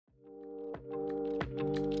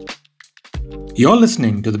You're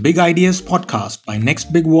listening to the Big Ideas podcast by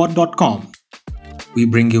nextbigword.com. We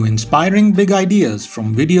bring you inspiring big ideas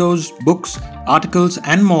from videos, books, articles,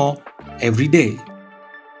 and more every day.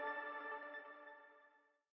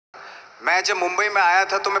 मैं जब मुंबई में आया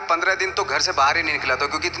था तो मैं 15 दिन तो घर से बाहर ही नहीं निकला था,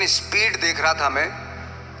 क्योंकि इतनी स्पीड देख रहा था मैं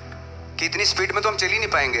कि इतनी स्पीड में तो हम चल ही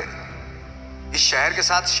नहीं पाएंगे। इस शहर के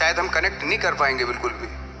साथ शायद हम कनेक्ट नहीं कर पाएंगे बिल्कुल भी।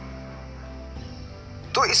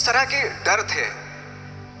 तो इस तरह के डर थे।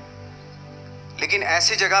 लेकिन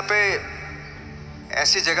ऐसी जगह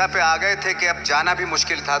पे आ गए थे कि अब जाना भी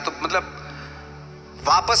मुश्किल था। तो मतलब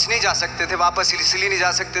वापस नहीं जा सकते थे। वापस इसलिए नहीं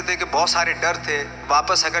जा सकते थे कि बहुत सारे डर थे।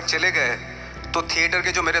 वापस अगर चले गए तो थिएटर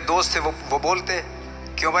के जो मेरे दोस्त थे वो बोलते,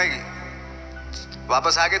 क्यों भाई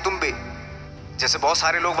वापस आ गए तुम भी? जैसे बहुत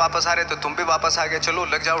सारे लोग वापस आ रहे थे, तुम भी वापस आ गए, चलो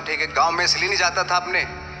लग जाओ ठीक है। गांव में इसलिए नहीं जाता था अपने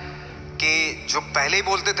कि जो पहले ही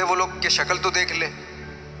बोलते थे वो लोग कि शक्ल तो देख ले।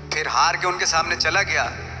 फिर हार के उनके सामने चला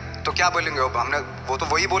गया तो क्या बोलेंगे वो तो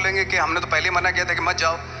वही बोलेंगे कि हमने तो पहले ही मना किया था कि मत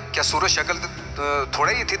जाओ। क्या सूरज शक्ल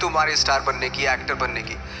थोड़ा ही थी तुम्हारी स्टार बनने की, एक्टर बनने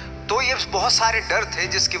की? तो ये बहुत सारे डर थे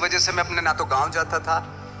जिसकी वजह से मैं अपने ना तो गांव जाता था,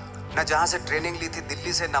 ना जहाँ से ट्रेनिंग ली थी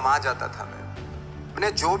दिल्ली से, ना वहाँ जाता था।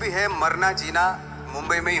 मैंने जो भी है मरना जीना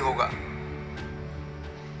मुंबई में ही होगा।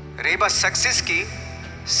 रही बात सक्सेस की,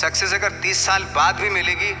 सक्सेस अगर 30 साल बाद भी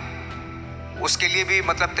मिलेगी उसके लिए भी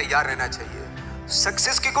मतलब तैयार रहना चाहिए।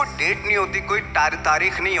 सक्सेस की कोई डेट नहीं होती, कोई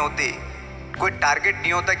तारीख नहीं होती, कोई टारगेट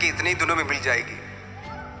नहीं होता कि इतने ही दिनों में मिल जाएगी।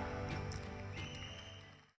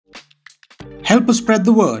 Help us spread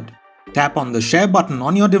the word. Tap on the share button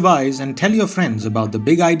on your device and tell your friends about the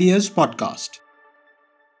Big Ideas podcast.